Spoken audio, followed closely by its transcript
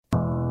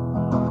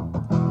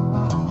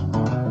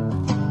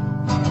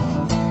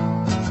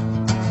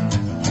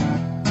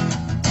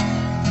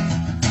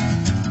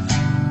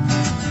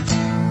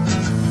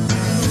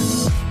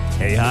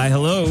Hi,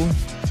 hello.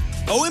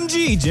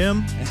 OMG,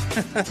 Jim.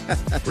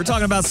 We're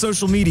talking about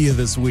social media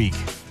this week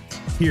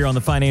here on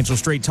the Financial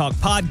Straight Talk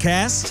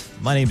podcast.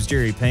 My name's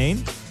Jerry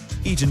Payne.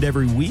 Each and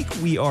every week,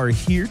 we are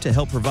here to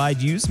help provide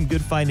you some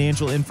good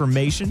financial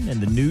information and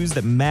the news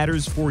that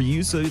matters for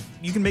you so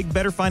you can make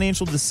better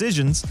financial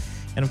decisions.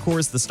 And of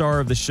course, the star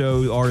of the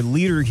show, our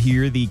leader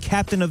here, the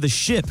captain of the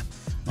ship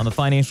on the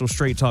Financial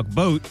Straight Talk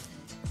boat,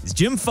 is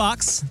Jim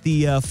Fox,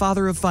 the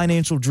father of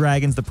financial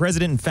dragons, the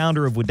president and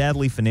founder of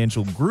Wadadley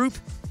Financial Group,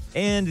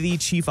 and the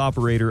chief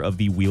operator of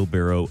the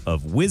Wheelbarrow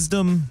of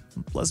Wisdom,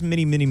 plus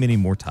many, many, many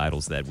more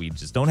titles that we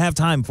just don't have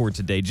time for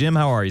today. Jim,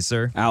 how are you,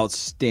 sir?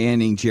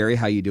 Outstanding, Jerry.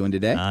 How you doing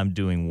today? I'm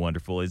doing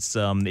wonderful. It's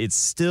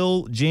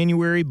still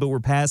January, but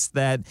we're past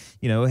that.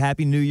 You know,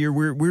 Happy New Year.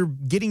 We're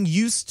getting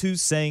used to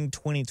saying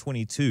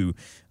 2022,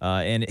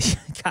 and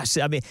gosh,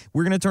 I mean,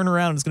 we're gonna turn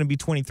around and it's gonna be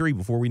 23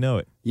 before we know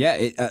it.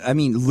 Yeah, I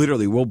mean,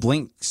 literally, we'll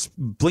blink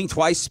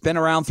twice, spin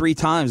around 3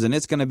 times, and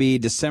it's going to be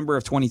December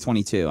of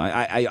 2022.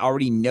 I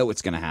already know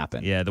it's going to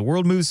happen. Yeah, the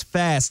world moves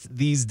fast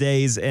these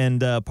days,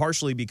 and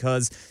partially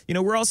because, you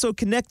know, we're also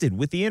connected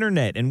with the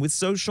internet and with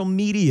social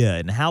media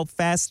and how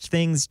fast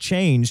things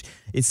change.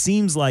 It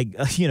seems like,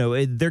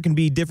 there can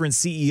be different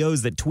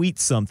CEOs that tweet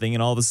something,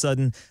 and all of a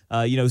sudden,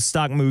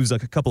 stock moves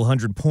like a couple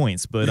hundred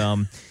points. But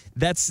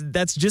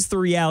that's just the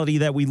reality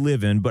that we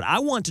live in. But I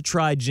want to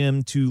try,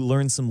 Jim, to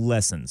learn some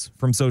lessons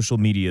from social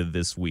media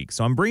this week.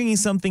 So I'm bringing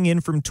something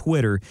in from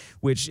Twitter,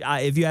 which,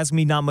 if you ask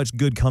me, not much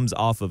good comes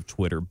off of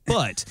Twitter.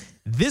 But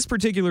this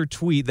particular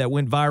tweet that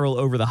went viral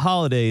over the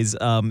holidays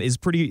is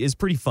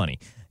pretty funny.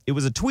 It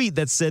was a tweet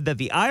that said that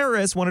the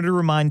IRS wanted to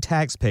remind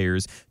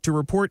taxpayers to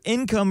report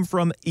income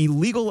from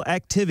illegal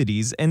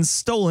activities and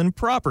stolen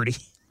property.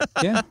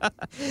 Yeah.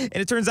 And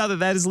it turns out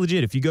that is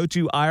legit. If you go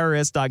to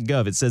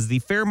irs.gov, it says the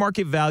fair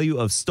market value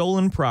of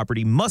stolen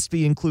property must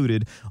be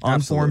included on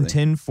Form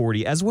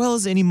 1040, as well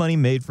as any money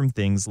made from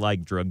things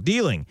like drug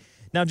dealing.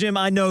 Now, Jim,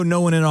 I know no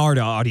one in our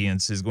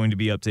audience is going to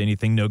be up to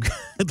anything no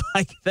good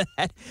like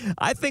that.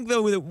 I think,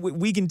 though, that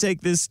we can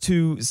take this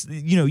to,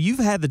 you've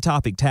had the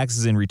topic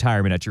taxes in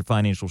retirement at your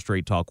Financial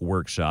Straight Talk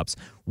workshops.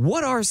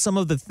 What are some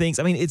of the things?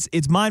 I mean,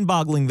 it's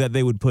mind-boggling that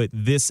they would put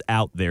this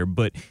out there,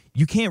 but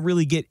you can't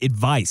really get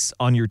advice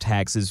on your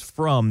taxes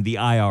from the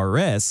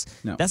IRS.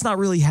 No. That's not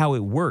really how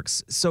it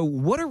works. So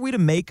what are we to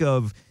make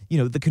of,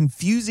 the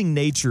confusing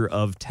nature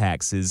of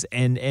taxes,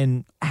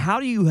 and how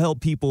do you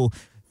help people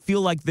feel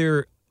like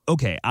they're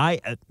okay, how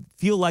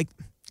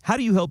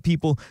do you help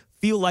people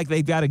feel like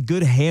they've got a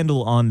good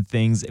handle on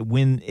things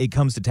when it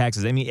comes to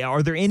taxes? I mean,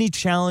 are there any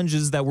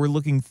challenges that we're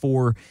looking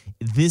for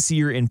this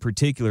year in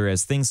particular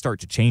as things start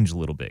to change a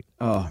little bit?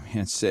 Oh,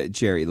 man,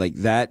 Jerry, like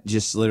that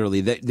just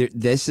literally,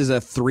 this is a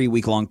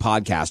 3-week-long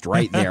podcast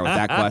right there with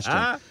that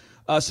question.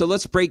 So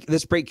let's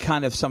break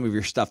kind of some of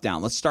your stuff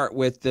down. Let's start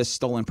with the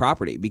stolen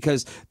property,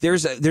 because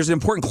there's an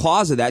important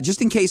clause of that,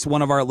 just in case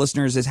one of our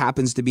listeners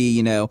happens to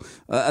be,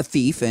 a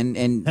thief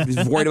and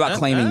is worried about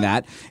claiming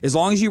that. As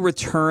long as you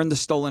return the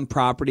stolen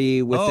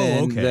property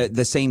within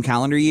the same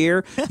calendar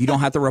year, you don't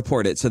have to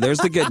report it. So there's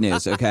the good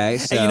news, okay?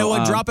 So, hey, you know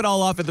what? Drop it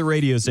all off at the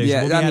radio station.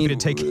 Yeah, we'll be happy to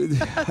take it.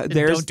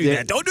 Don't do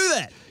that. Don't do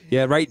that.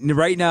 Yeah, right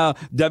now,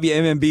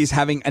 WMMB is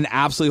having an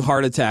absolute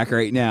heart attack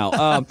right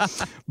now.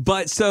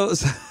 But so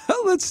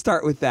let's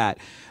start with that.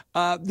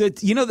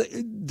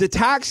 The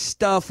tax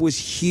stuff was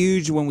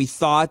huge when we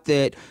thought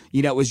that,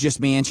 it was just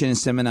Manchin and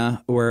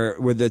Semina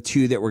were the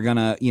two that were going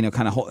to,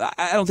 kind of hold.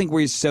 I don't think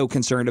we're so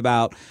concerned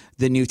about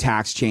the new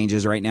tax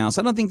changes right now.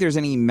 So I don't think there's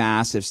any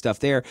massive stuff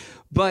there.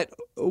 But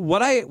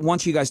what I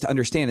want you guys to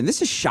understand, and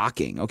this is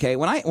shocking, okay?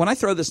 When I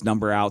throw this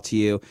number out to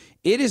you,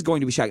 it is going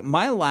to be shocking.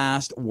 My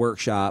last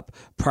workshop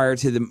prior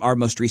to our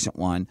most recent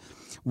one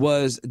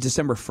was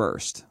December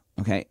 1st.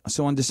 Okay,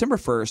 so on December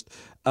 1st,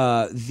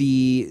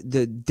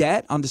 the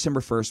debt on December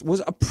 1st was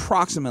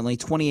approximately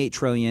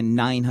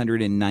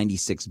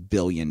 $28,996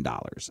 billion.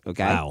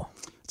 Okay, wow,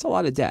 it's a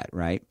lot of debt,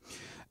 right?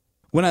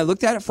 When I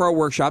looked at it for our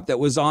workshop that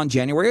was on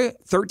January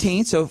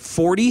 13th, so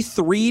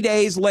 43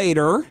 days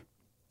later,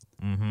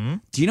 do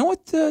you know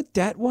what the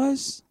debt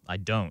was? I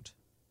don't.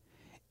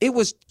 It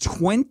was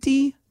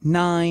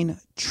 29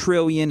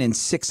 trillion and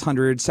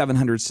 700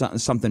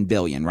 something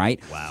billion,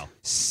 right? Wow.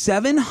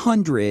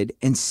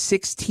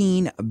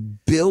 $716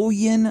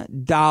 billion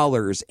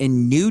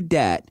in new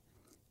debt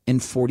in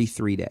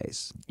 43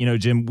 days.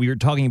 Jim, we were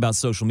talking about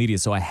social media,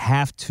 so I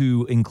have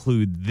to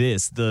include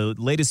this. The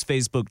latest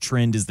Facebook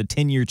trend is the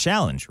 10-year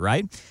challenge,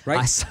 right?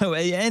 Right.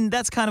 And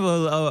that's kind of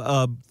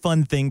a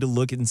fun thing to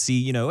look and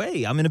see,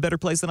 hey, I'm in a better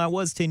place than I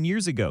was 10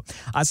 years ago.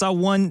 I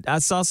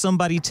saw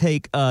somebody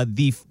take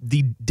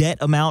the debt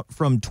amount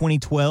from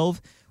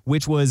 2012,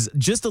 which was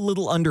just a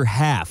little under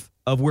half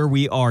of where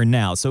we are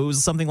now. So it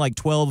was something like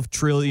 12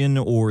 trillion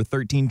or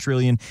 13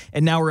 trillion,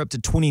 and now we're up to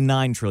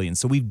 29 trillion.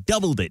 So we've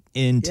doubled it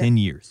in 10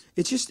 years.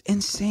 It's just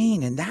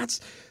insane. And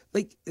that's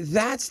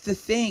the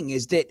thing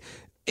is that,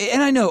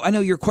 and I know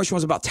your question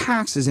was about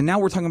taxes, and now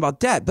we're talking about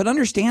debt, but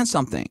understand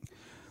something.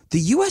 The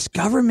U.S.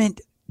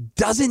 government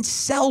doesn't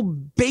sell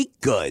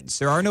baked goods.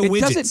 There are no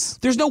widgets.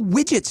 There's no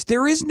widgets.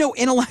 There is no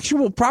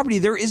intellectual property.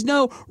 There is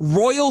no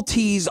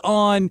royalties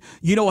on,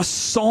 a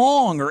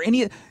song or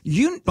any.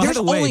 By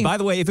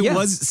the way, if it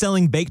was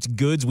selling baked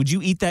goods, would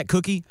you eat that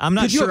cookie? I'm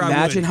not sure. Could you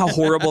imagine how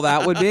horrible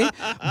that would be?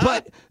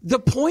 But the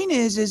point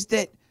is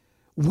that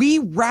we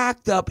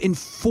racked up in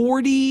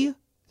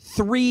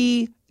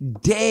 43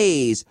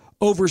 days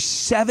over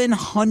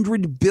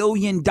 $700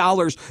 billion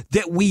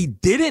that we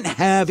didn't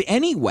have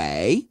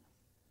anyway.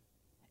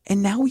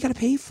 And now we got to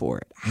pay for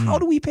it. How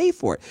do we pay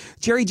for it?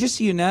 Jerry, just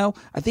so you know,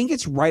 I think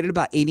it's right at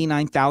about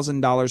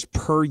 $89,000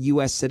 per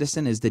U.S.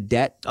 citizen is the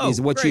debt, is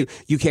what you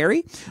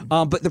carry.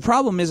 But the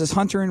problem is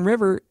Hunter and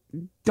River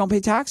don't pay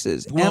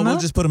taxes. Well, Emma we'll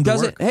just put them to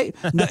work.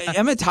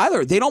 Emma and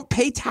Tyler, they don't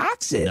pay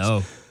taxes.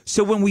 No.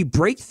 So when we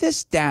break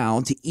this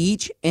down to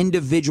each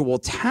individual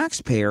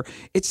taxpayer,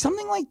 it's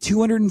something like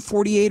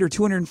 $248,000 or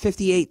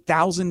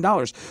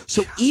 $258,000.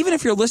 So even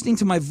if you're listening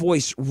to my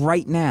voice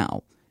right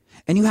now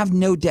and you have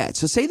no debt,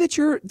 so say that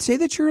you're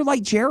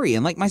like Jerry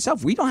and like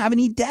myself, we don't have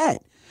any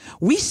debt.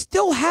 We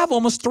still have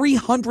almost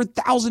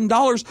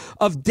 $300,000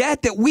 of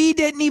debt that we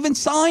didn't even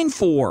sign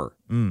for.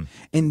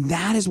 And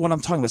that is what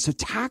I'm talking about. So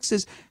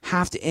taxes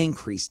have to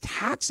increase.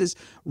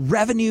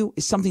 Revenue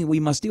is something that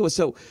we must deal with.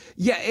 So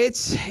yeah,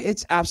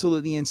 it's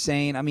absolutely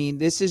insane. I mean,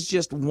 this is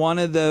just one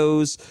of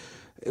those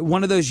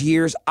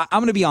years. I'm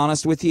going to be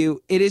honest with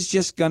you. It is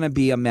just going to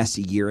be a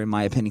messy year, in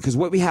my opinion, because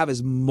what we have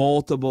is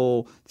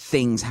multiple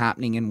things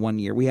happening in one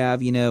year. We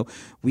have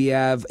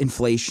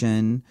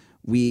inflation.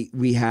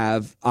 We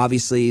have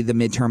obviously the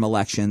midterm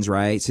elections,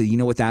 right? So you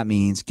know what that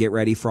means. Get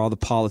ready for all the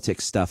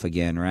politics stuff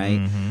again, right?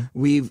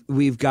 Mm-hmm.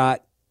 We've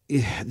got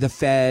the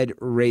Fed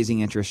raising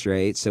interest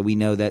rates, so we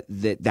know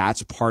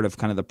that's part of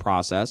kind of the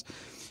process.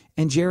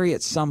 And Jerry,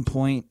 at some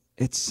point,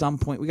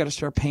 we got to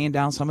start paying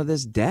down some of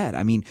this debt.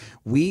 I mean,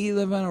 we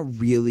live in a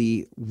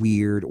really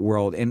weird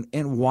world.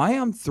 And why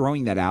I'm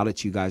throwing that out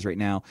at you guys right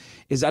now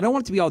is I don't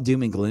want it to be all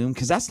doom and gloom,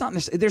 because that's not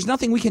necessarily, there's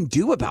nothing we can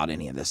do about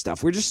any of this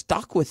stuff. We're just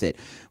stuck with it.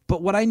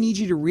 But what I need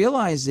you to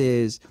realize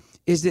is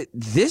that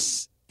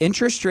this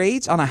interest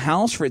rates on a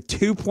house for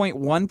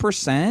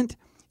 2.1%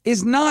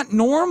 is not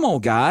normal,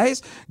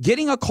 guys.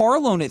 Getting a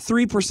car loan at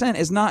 3%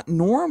 is not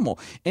normal.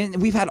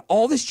 And we've had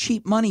all this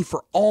cheap money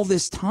for all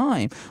this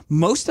time.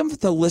 Most of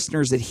the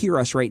listeners that hear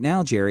us right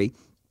now, Jerry,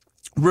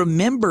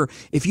 remember,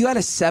 if you had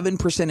a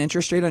 7%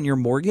 interest rate on your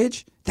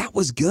mortgage, that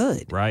was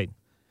good. Right.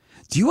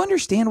 Do you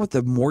understand what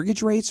the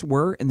mortgage rates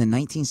were in the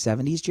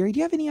 1970s, Jerry? Do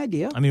you have any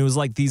idea? I mean, it was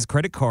like these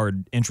credit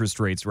card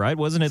interest rates, right?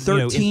 Wasn't it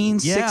 13,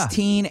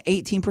 16,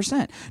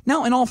 18%?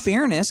 Now, in all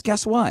fairness,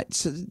 guess what?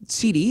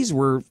 CDs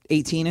were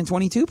 18 and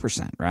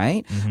 22%,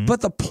 right? Mm-hmm.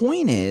 But the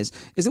point is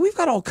that we've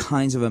got all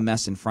kinds of a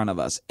mess in front of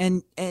us.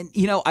 And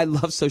I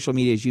love social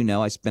media. As you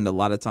know, I spend a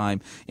lot of time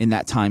in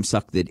that time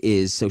suck that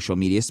is social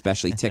media,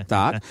 especially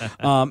TikTok.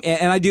 And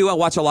I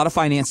watch a lot of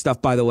finance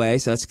stuff, by the way,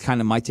 so that's kind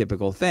of my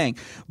typical thing.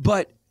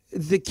 But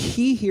the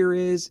key here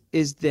is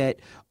that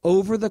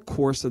over the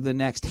course of the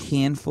next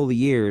handful of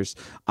years,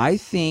 I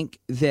think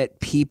that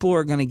people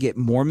are going to get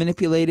more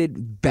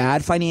manipulated.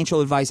 Bad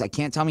financial advice. I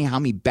can't tell me how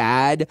many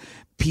bad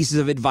pieces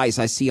of advice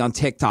I see on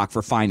TikTok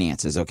for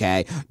finances,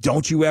 okay?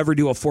 Don't you ever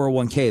do a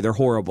 401k. They're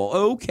horrible.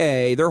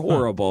 Okay, they're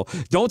horrible.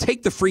 Don't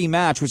take the free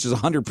match, which is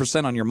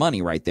 100% on your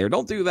money right there.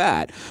 Don't do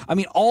that. I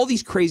mean, all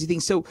these crazy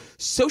things. So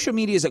social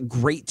media is a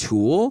great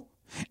tool,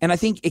 and I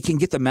think it can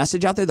get the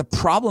message out there. The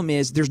problem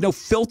is there's no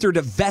filter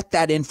to vet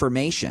that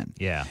information.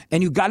 Yeah.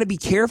 And you've got to be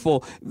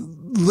careful.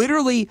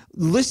 Literally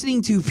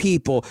listening to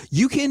people,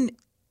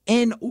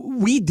 and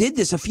we did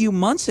this a few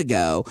months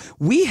ago.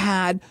 We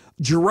had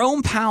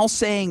Jerome Powell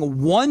saying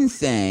one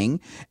thing,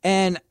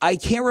 and I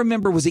can't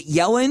remember, was it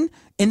Yellen?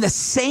 In the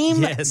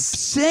same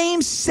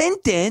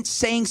sentence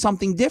saying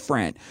something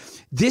different.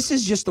 This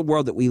is just the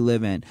world that we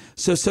live in.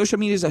 So social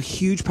media is a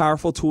huge,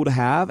 powerful tool to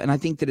have, and I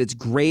think that it's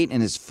great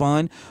and it's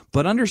fun.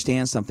 But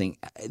understand something.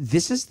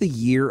 This is the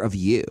year of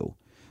you.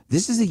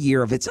 This is a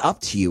year of it's up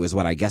to you, is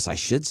what I guess I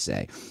should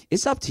say.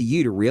 It's up to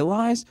you to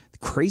realize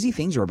crazy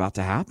things are about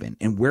to happen.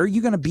 And where are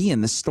you going to be in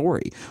this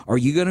story? Are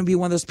you going to be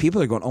one of those people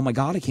that are going, oh my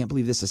God, I can't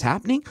believe this is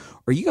happening?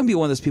 Or are you going to be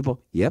one of those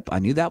people, yep, I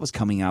knew that was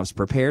coming. I was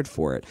prepared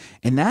for it.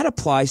 And that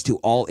applies to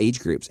all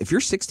age groups. If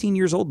you're 16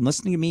 years old and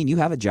listening to me and you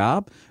have a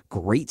job,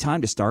 great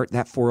time to start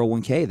that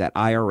 401k, that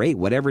IRA,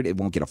 whatever it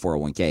won't get a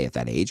 401k at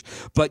that age,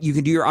 but you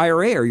can do your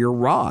IRA or your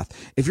Roth.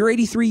 If you're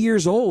 83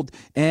 years old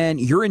and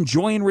you're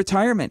enjoying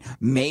retirement,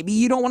 maybe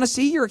you don't want to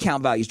see your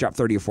account values drop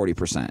 30 or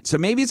 40%. So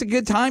maybe it's a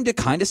good time to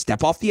kind of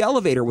step off the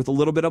elevator with a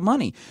little bit of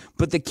money.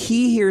 But the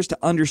key here is to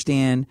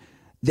understand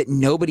that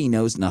nobody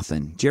knows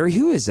nothing. Jerry,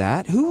 who is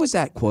that? Who was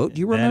that quote? Do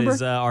you remember? That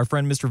is our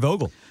friend Mr.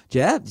 Vogel.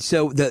 Yeah.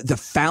 So the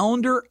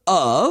founder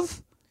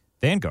of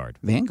Vanguard,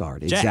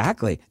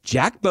 exactly.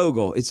 Jack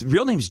Bogle. Its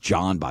real name's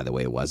John, by the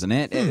way, wasn't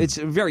it? It's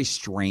very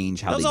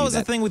strange how that was they always do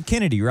that. the thing with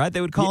Kennedy, right?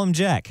 They would call him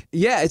Jack.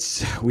 Yeah,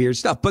 it's weird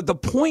stuff. But the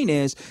point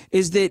is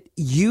that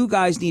you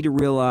guys need to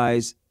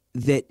realize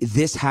that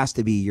this has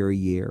to be your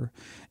year.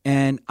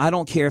 And I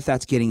don't care if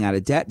that's getting out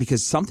of debt,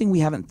 because something we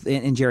haven't,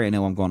 and Jerry, I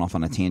know I'm going off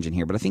on a tangent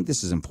here, but I think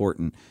this is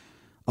important.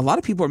 A lot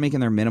of people are making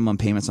their minimum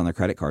payments on their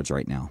credit cards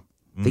right now.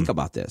 Think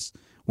about this.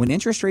 When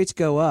interest rates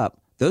go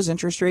up, those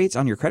interest rates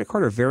on your credit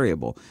card are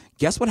variable.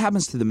 Guess what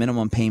happens to the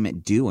minimum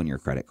payment due on your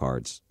credit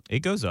cards? It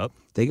goes up.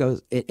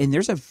 And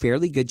there's a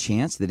fairly good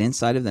chance that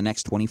inside of the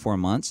next 24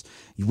 months,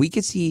 we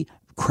could see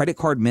credit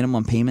card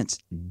minimum payments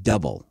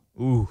double.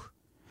 Ooh.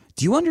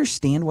 Do you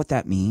understand what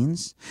that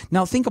means?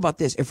 Now think about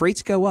this. If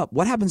rates go up,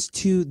 what happens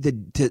to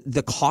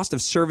the cost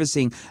of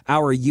servicing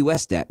our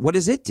U.S. debt? What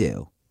does it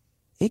do?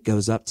 It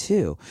goes up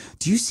too.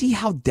 Do you see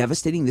how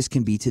devastating this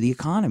can be to the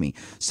economy?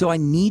 So I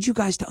need you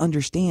guys to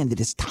understand that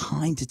it's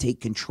time to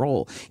take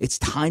control. It's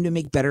time to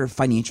make better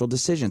financial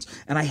decisions.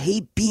 And I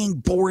hate being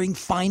boring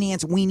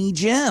finance weenie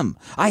Jim.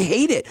 I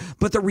hate it.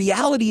 But the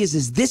reality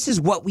is this is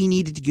what we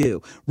needed to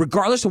do.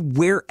 Regardless of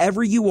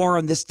wherever you are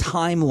on this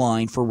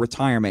timeline for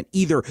retirement,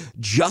 either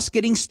just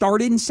getting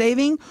started in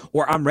saving,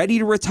 or I'm ready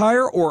to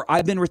retire, or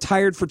I've been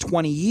retired for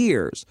 20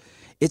 years.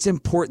 It's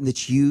important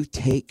that you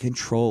take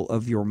control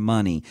of your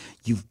money.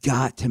 You've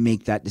got to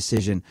make that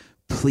decision.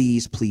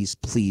 Please, please,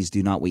 please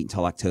do not wait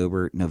until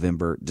October,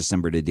 November,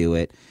 December to do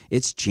it.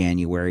 It's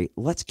January.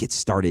 Let's get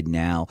started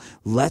now.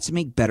 Let's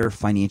make better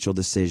financial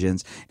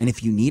decisions. And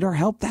if you need our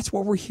help, that's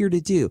what we're here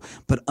to do.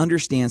 But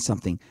understand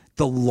something.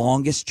 The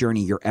longest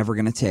journey you're ever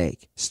going to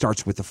take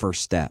starts with the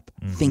first step.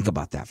 Think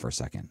about that for a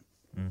second.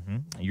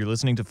 You're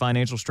listening to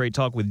Financial Straight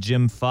Talk with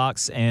Jim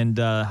Fox, and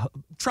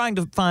trying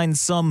to find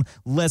some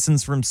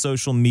lessons from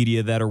social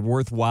media that are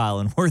worthwhile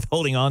and worth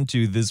holding on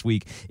to this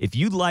week. If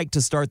you'd like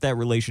to start that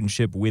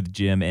relationship with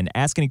Jim and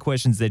ask any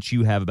questions that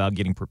you have about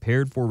getting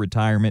prepared for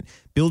retirement,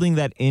 building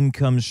that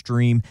income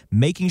stream,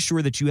 making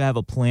sure that you have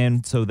a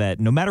plan so that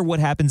no matter what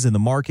happens in the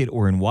market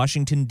or in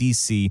Washington,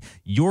 D.C.,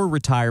 your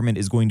retirement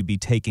is going to be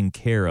taken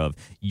care of.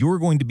 You're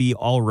going to be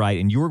all right,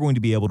 and you're going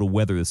to be able to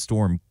weather the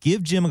storm.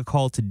 Give Jim a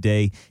call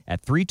today at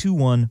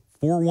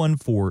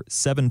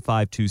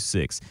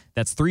 321-414-7526.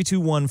 That's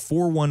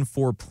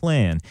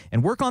 321-414-PLAN.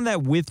 And work on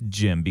that with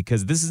Jim,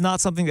 because this is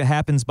not something that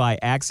happens by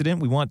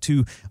accident. We want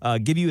to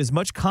give you as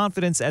much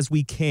confidence as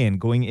we can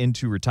going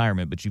into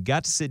retirement, but you've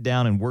got to sit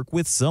down and work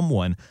with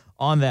someone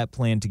on that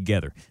plan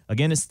together.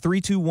 Again, it's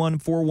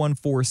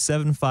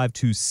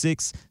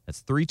 321-414-7526.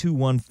 That's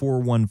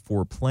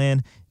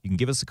 321-414-PLAN. You can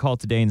give us a call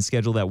today and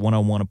schedule that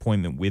one-on-one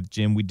appointment with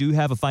Jim. We do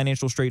have a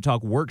Financial Straight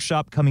Talk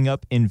workshop coming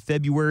up in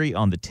February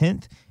on the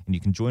 10th, and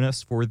you can join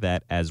us for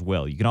that as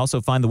well. You can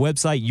also find the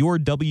website,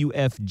 yourwfg.com.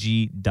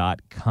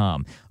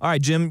 All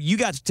right, Jim, you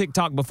got to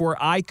TikTok before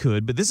I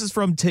could, but this is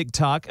from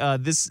TikTok.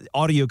 This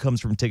audio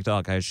comes from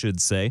TikTok, I should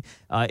say.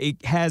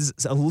 It has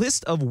a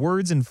list of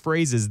words and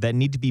phrases that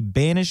need to be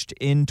banished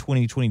in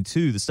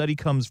 2022. The study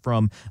comes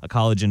from a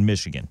college in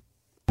Michigan.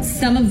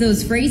 Some of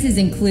those phrases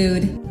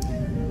include,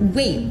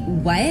 wait,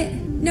 what?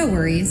 No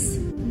worries.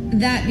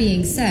 That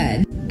being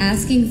said,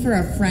 asking for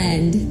a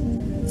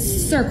friend,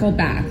 circle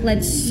back.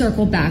 Let's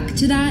circle back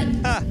to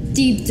that.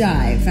 Deep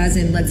dive, as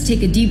in let's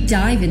take a deep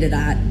dive into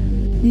that.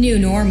 New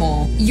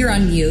normal, you're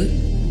on mute.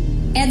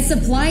 And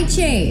supply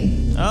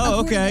chain.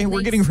 Oh, okay.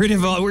 We're getting rid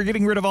of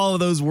all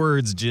of those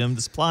words, Jim.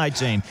 The supply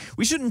chain.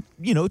 We shouldn't,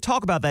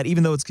 talk about that,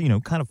 even though it's,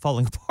 kind of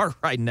falling apart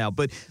right now.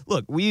 But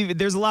look,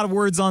 there's a lot of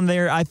words on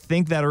there, I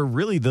think, that are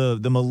really the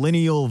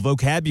millennial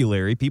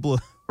vocabulary. People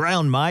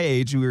around my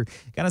age who are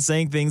kind of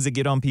saying things that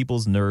get on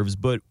people's nerves.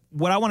 But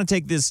what I want to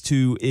take this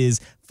to is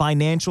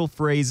financial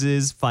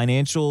phrases,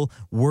 financial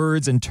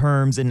words and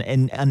terms, and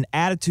an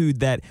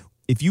attitude that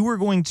if you were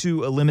going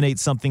to eliminate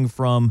something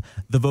from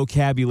the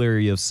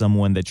vocabulary of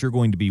someone that you're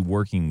going to be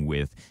working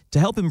with to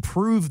help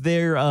improve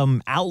their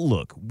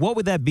outlook, what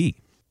would that be?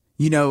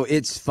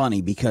 It's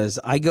funny because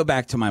I go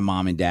back to my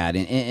mom and dad,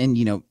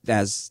 and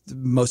as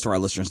most of our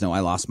listeners know,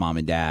 I lost mom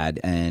and dad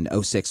in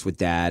 2006 with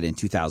dad, and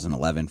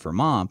 2011 for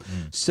mom.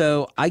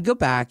 So I go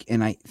back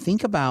and I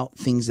think about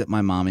things that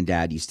my mom and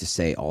dad used to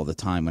say all the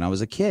time when I was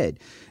a kid.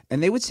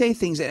 And they would say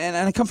things, and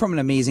I come from an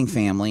amazing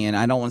family, and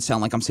I don't want to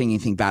sound like I'm saying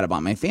anything bad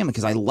about my family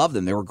because I love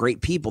them. They were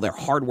great people. They're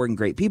hardworking,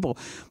 great people.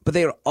 But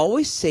they would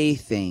always say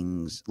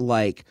things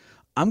like,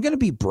 I'm going to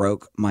be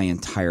broke my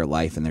entire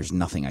life and there's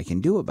nothing I can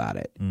do about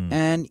it.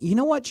 And you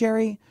know what,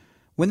 Jerry?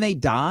 When they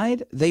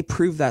died, they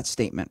proved that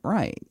statement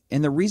right.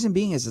 And the reason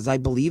being is I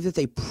believe that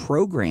they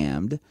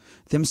programmed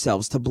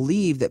themselves to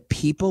believe that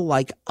people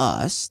like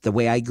us, the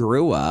way I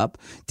grew up,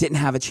 didn't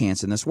have a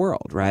chance in this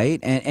world, right?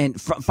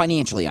 And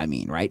financially, I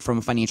mean, right? From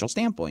a financial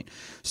standpoint.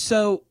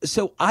 So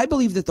I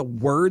believe that the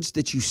words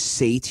that you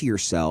say to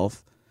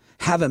yourself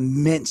have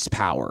immense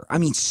power. I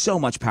mean, so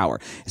much power.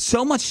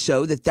 So much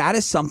so that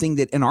is something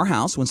that in our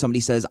house, when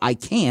somebody says, I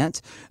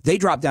can't, they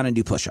drop down and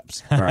do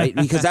push-ups, all right?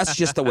 Because that's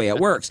just the way it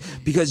works.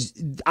 Because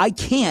I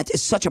can't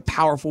is such a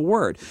powerful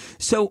word.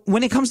 So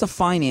when it comes to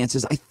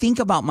finances, I think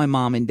about my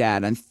mom and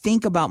dad, and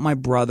think about my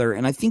brother,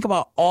 and I think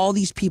about all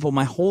these people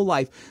my whole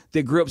life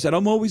that grew up and said,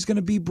 I'm always going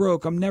to be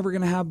broke. I'm never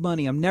going to have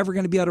money. I'm never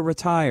going to be able to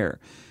retire.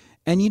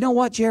 And you know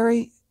what,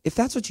 Jerry? if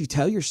that's what you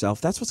tell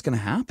yourself, that's what's going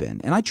to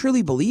happen. And I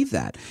truly believe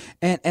that.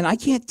 And I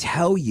can't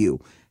tell you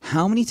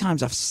how many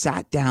times I've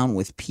sat down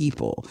with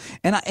people.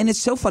 And it's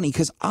so funny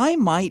because I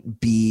might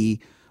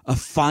be a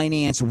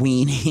finance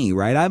weenie,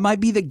 right? I might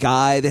be the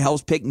guy that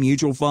helps pick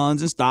mutual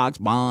funds and stocks,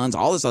 bonds,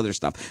 all this other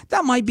stuff.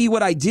 That might be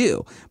what I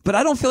do. But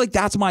I don't feel like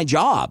that's my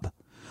job.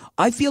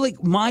 I feel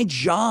like my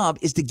job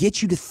is to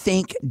get you to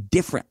think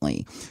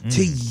differently,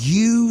 to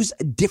use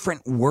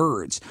different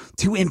words,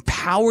 to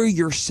empower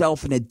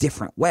yourself in a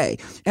different way.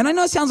 And I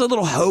know it sounds a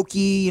little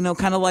hokey,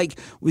 kind of like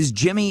is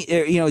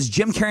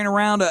Jim carrying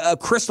around a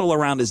crystal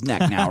around his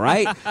neck now,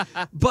 right?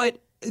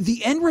 But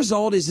the end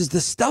result is the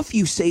stuff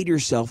you say to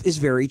yourself is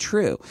very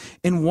true.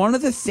 And one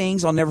of the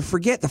things I'll never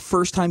forget, the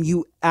first time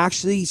you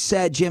actually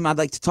said, Jim, I'd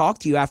like to talk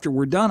to you after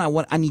we're done.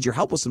 I need your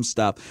help with some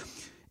stuff.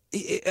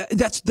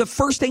 That's the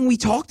first thing we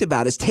talked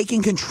about, is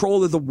taking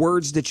control of the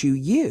words that you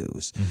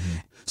use.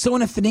 So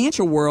in a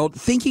financial world,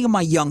 thinking of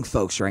my young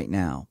folks right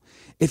now,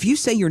 if you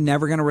say you're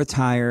never going to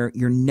retire,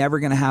 you're never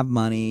going to have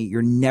money,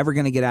 you're never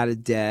going to get out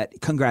of debt,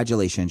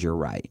 congratulations, you're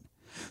right.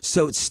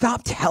 So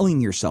stop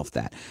telling yourself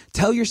that.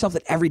 Tell yourself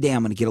that every day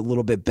I'm going to get a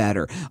little bit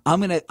better. I'm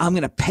going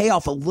to pay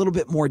off a little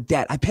bit more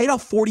debt. I paid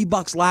off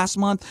 $40 last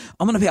month.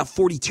 I'm going to pay off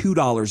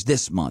 $42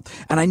 this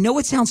month. And I know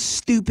it sounds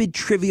stupid,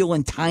 trivial,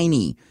 and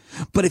tiny,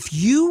 but if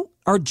you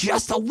are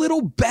just a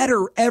little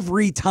better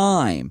every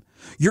time,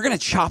 you're going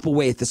to chop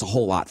away at this a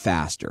whole lot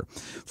faster.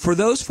 For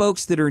those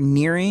folks that are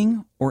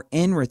nearing or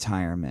in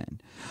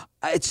retirement,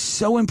 it's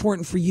so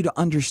important for you to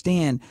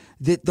understand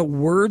that the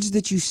words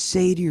that you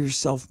say to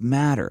yourself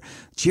matter.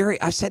 Jerry,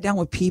 I've sat down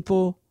with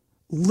people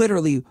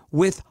literally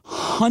with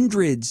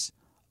hundreds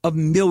of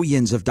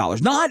millions of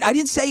dollars. I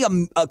didn't say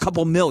a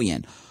couple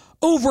million,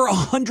 over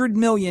 $100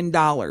 million.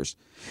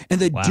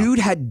 And the dude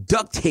had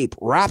duct tape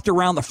wrapped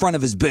around the front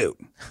of his boot.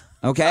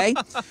 Okay?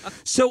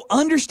 So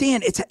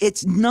understand,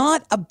 it's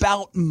not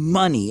about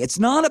money. It's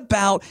not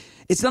about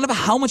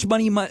how much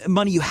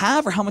money you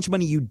have or how much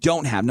money you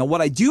don't have. Now,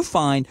 what I do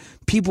find,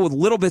 people with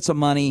little bits of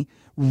money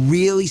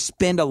really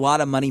spend a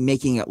lot of money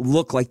making it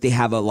look like they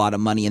have a lot of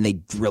money, and they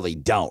really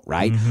don't,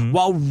 right?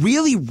 While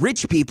really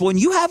rich people, and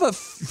you have a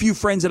few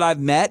friends that I've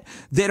met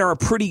that are a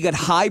pretty good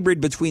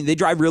hybrid between, they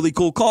drive really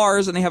cool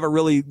cars and they have a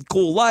really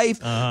cool life,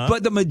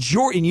 but the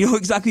majority, and you know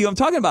exactly what I'm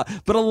talking about,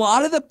 but a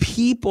lot of the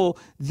people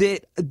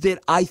that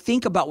I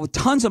think about with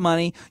tons of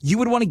money, you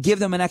would want to give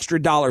them an extra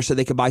 $1 so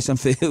they could buy some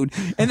food.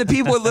 And the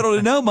people with little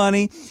to no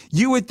money,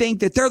 you would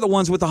think that they're the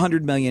ones with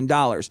 $100 million.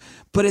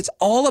 But it's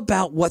all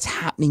about what's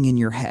happening in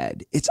your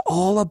head. It's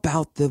all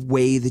about the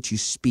way that you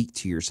speak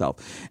to yourself.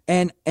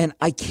 And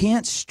I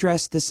can't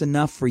stress this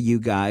enough for you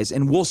guys,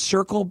 and we'll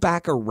circle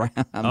back around.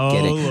 I'm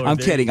kidding. Lord, I'm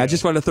kidding. I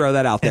just want to throw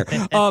that out there.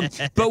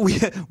 But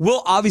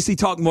we'll obviously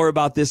talk more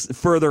about this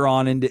further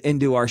on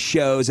into our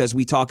shows as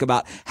we talk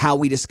about how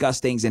we discuss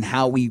things and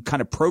how we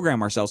kind of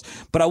program ourselves.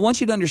 But I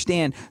want you to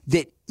understand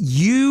that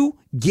you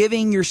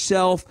giving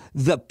yourself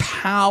the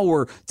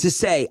power to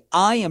say,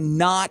 I am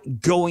not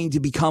going to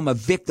become a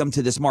victim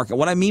to this market.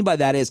 What I mean by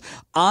that is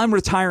I'm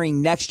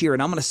retiring next year,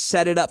 and I'm going to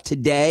set it up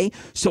today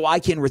so I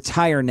can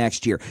retire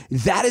next year.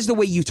 That is the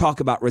way you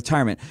talk about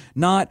retirement.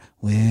 Not,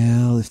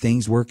 well, if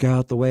things work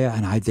out the way,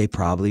 they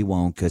probably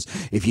won't, because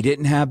if you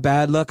didn't have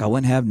bad luck, I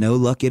wouldn't have no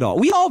luck at all.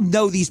 We all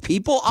know these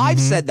people. I've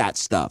said that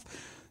stuff.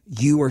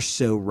 You are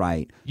so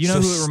right. You know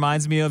who it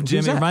reminds me of,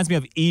 Jim? It reminds me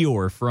of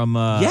Eeyore from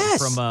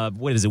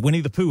what is it,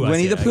 Winnie the Pooh?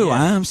 Winnie the Pooh.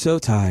 Yeah. I'm so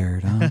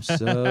tired.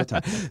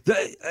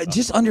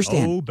 Just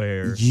understand, Oh,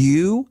 bear.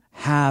 you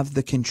have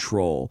the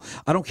control.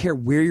 I don't care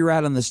where you're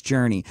at on this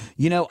journey.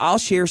 I'll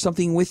share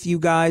something with you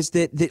guys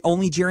that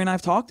only Jerry and I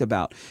have talked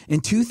about.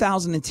 In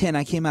 2010,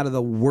 I came out of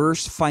the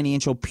worst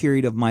financial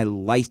period of my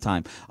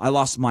lifetime. I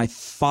lost my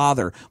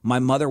father. My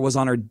mother was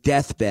on her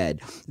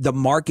deathbed. The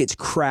markets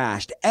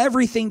crashed.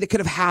 Everything that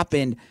could have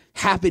happened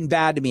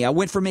bad to me. I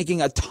went from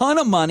making a ton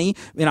of money,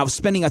 and I was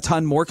spending a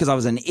ton more because I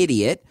was an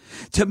idiot,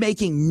 to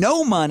making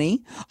no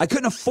money. I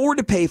couldn't afford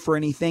to pay for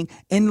anything,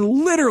 and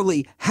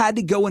literally had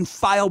to go and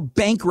file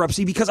bankruptcy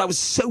because I was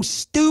so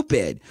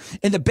stupid.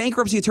 And the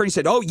bankruptcy attorney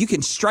said, oh, you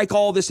can strike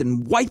all this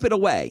and wipe it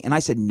away. And I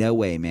said, no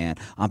way, man.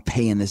 I'm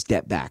paying this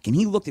debt back. And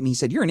he looked at me and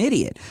said, you're an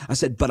idiot. I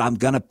said, but I'm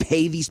going to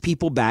pay these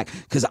people back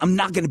because I'm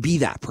not going to be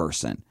that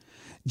person.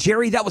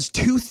 Jerry, that was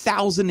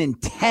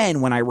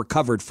 2010 when I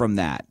recovered from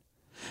that.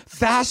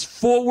 Fast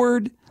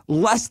forward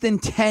less than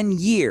 10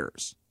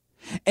 years,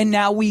 and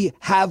now we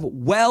have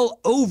well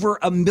over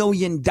 $1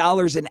 million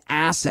in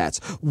assets.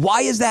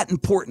 Why is that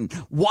important?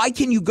 Why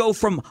can you go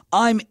from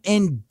I'm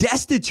in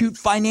destitute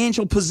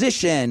financial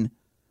position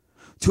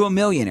to a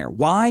millionaire?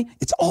 Why?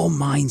 It's all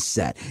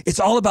mindset. It's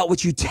all about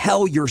what you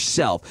tell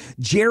yourself.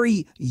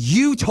 Jerry,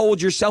 you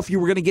told yourself you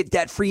were going to get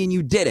debt free, and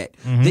you did it.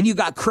 Then you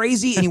got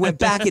crazy and you went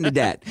back into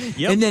debt.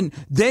 And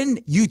then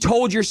you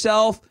told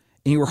yourself,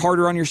 and you were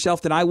harder on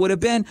yourself than I would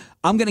have been,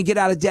 I'm going to get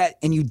out of debt,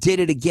 and you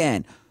did it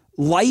again.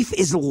 Life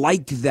is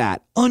like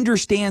that.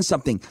 Understand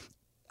something.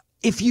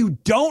 If you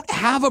don't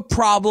have a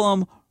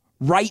problem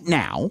right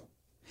now,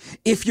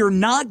 if you're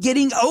not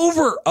getting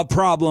over a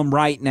problem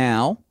right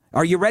now,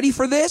 Are you ready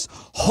for this?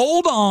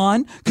 Hold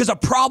on, because a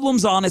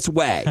problem's on its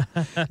way.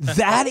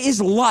 That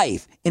is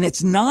life. And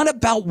it's not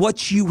about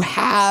what you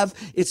have.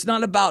 It's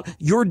not about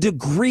your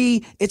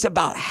degree. It's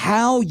about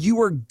how you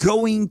are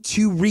going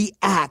to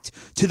react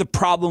to the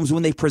problems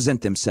when they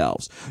present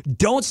themselves.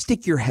 Don't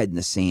stick your head in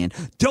the sand.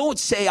 Don't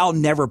say, I'll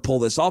never pull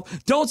this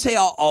off. Don't say,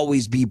 I'll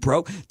always be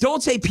broke.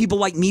 Don't say, people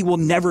like me will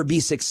never be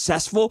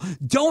successful.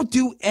 Don't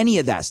do any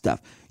of that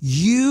stuff.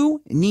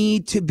 You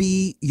need to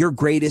be your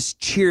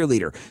greatest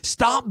cheerleader.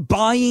 Stop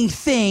buying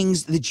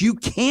things that you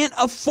can't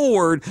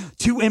afford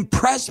to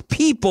impress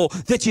people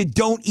that you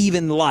don't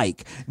even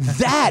like.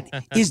 That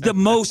is the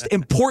most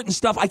important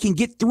stuff I can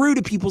get through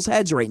to people's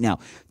heads right now.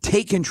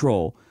 Take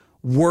control.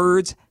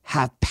 Words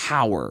have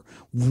power.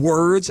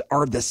 Words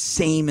are the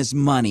same as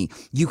money.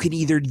 You can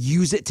either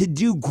use it to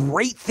do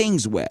great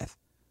things with,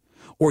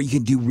 or you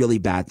can do really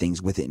bad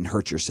things with it and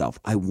hurt yourself.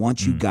 I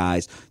want you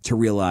guys to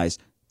realize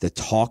the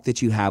talk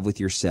that you have with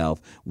yourself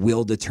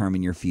will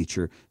determine your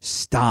future.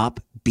 Stop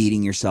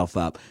beating yourself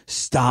up.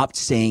 Stop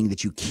saying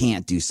that you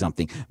can't do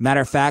something.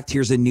 Matter of fact,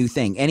 here's a new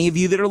thing. Any of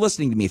you that are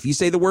listening to me, if you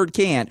say the word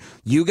can't,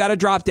 you got to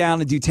drop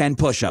down and do 10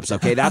 push-ups,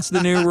 okay? That's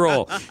the new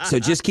rule. So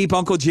just keep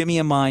Uncle Jimmy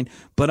in mind.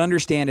 But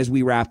understand, as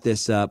we wrap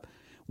this up,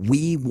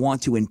 we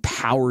want to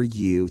empower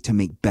you to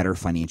make better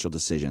financial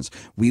decisions.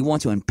 We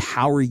want to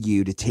empower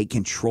you to take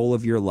control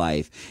of your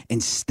life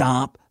and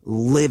stop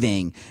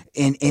living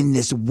in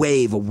this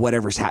wave of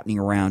whatever's happening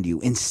around you.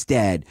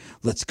 Instead,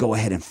 let's go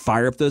ahead and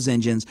fire up those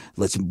engines.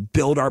 Let's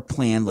build our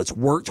plan. Let's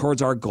work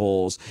towards our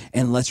goals.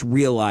 And let's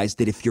realize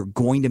that if you're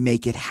going to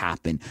make it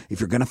happen,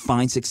 if you're going to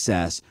find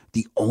success,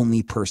 the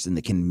only person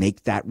that can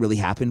make that really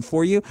happen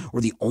for you,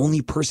 or the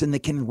only person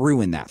that can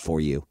ruin that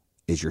for you,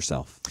 is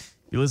yourself.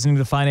 You're listening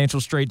to Financial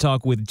Straight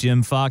Talk with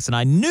Jim Fox, and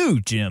I knew,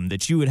 Jim,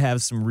 that you would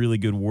have some really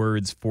good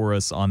words for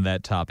us on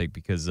that topic,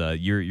 because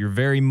you're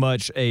very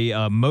much a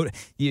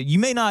you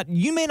may not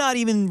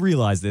even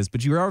realize this,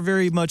 but you are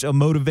very much a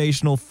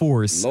motivational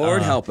force.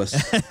 Lord help us.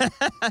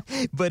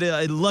 But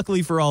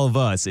luckily for all of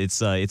us, it's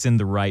in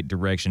the right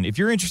direction. If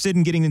you're interested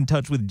in getting in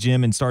touch with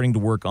Jim and starting to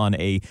work on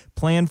a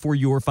plan for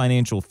your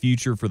financial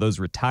future, for those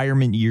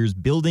retirement years,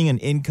 building an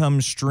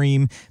income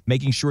stream,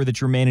 making sure that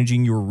you're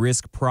managing your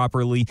risk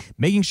properly,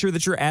 making sure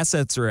that your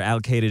assets are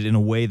allocated in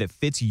a way that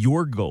fits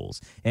your goals,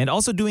 and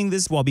also doing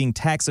this while being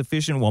tax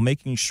efficient, while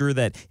making sure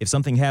that if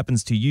something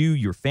happens to you,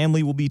 your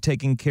family will be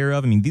taken care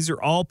of. I mean, these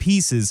are all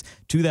pieces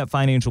to that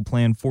financial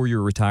plan for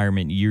your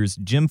retirement years.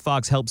 Jim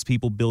Fox helps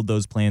people build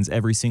those plans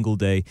every single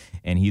day,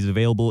 and he's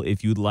available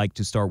if you'd like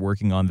to start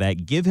working on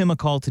that. Give him a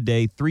call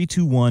today,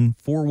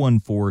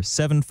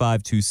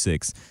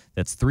 321-414-7526.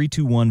 That's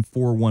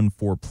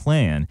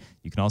 321-414-PLAN.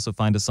 You can also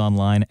find us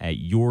online at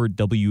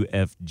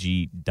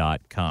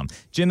yourwfg.com.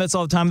 Jim, that's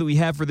all the time that we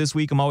have for this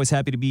week. I'm always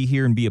happy to be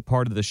here and be a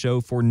part of the show.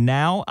 For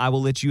now, I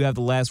will let you have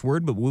the last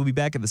word, but we'll be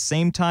back at the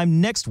same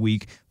time next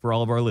week for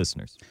all of our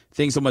listeners.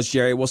 Thanks so much,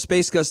 Jerry. Well,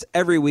 Space Ghost,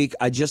 every week,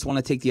 I just want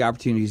to take the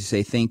opportunity to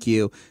say thank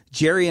you.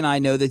 Jerry and I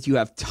know that you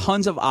have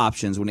tons of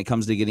options when it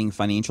comes to getting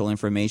financial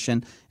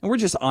information, and we're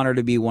just honored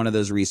to be one of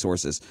those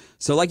resources.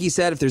 So like you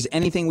said, if there's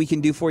anything we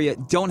can do for you,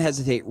 don't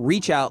hesitate.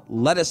 Reach out,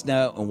 let us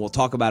know, and we'll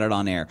talk about it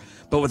on air.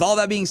 But with all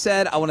that being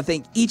said, I want to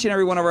thank each and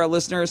every one of our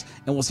listeners,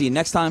 and we'll see you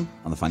next time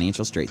on the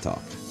Financial Straight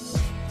Talk.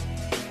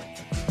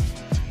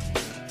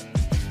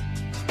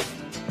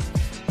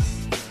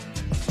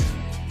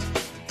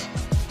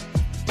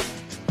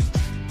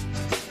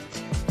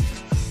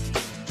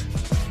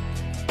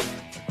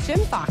 Jim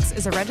Fox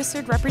is a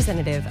registered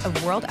representative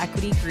of World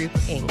Equity Group,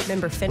 Inc.,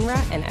 member FINRA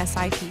and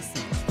SIPC.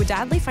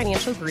 Wadadley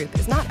Financial Group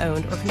is not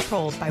owned or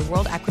controlled by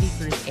World Equity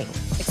Group,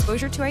 Inc.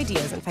 Exposure to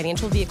ideas and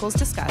financial vehicles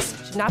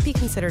discussed should not be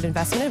considered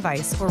investment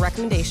advice or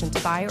recommendation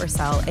to buy or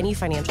sell any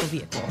financial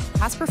vehicle.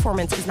 Past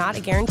performance is not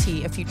a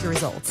guarantee of future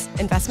results.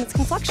 Investments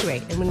can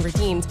fluctuate and when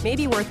redeemed may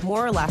be worth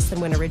more or less than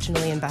when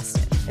originally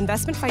invested.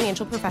 Investment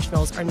financial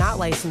professionals are not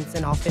licensed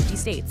in all 50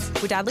 states.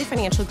 Wadadley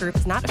Financial Group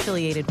is not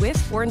affiliated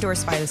with or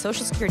endorsed by the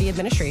Social Security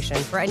Administration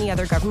or any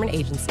other government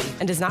agency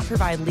and does not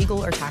provide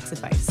legal or tax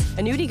advice.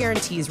 Annuity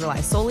guarantees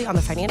rely solely on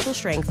the financial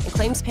strength and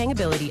claims paying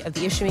ability of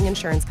the issuing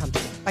insurance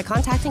company. By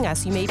contacting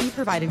us, you may be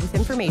provided with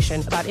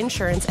information about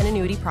insurance and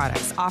annuity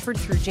products offered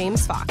through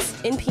James Fox,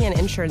 NPN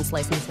Insurance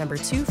License Number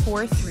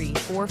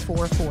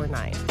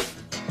 2434449.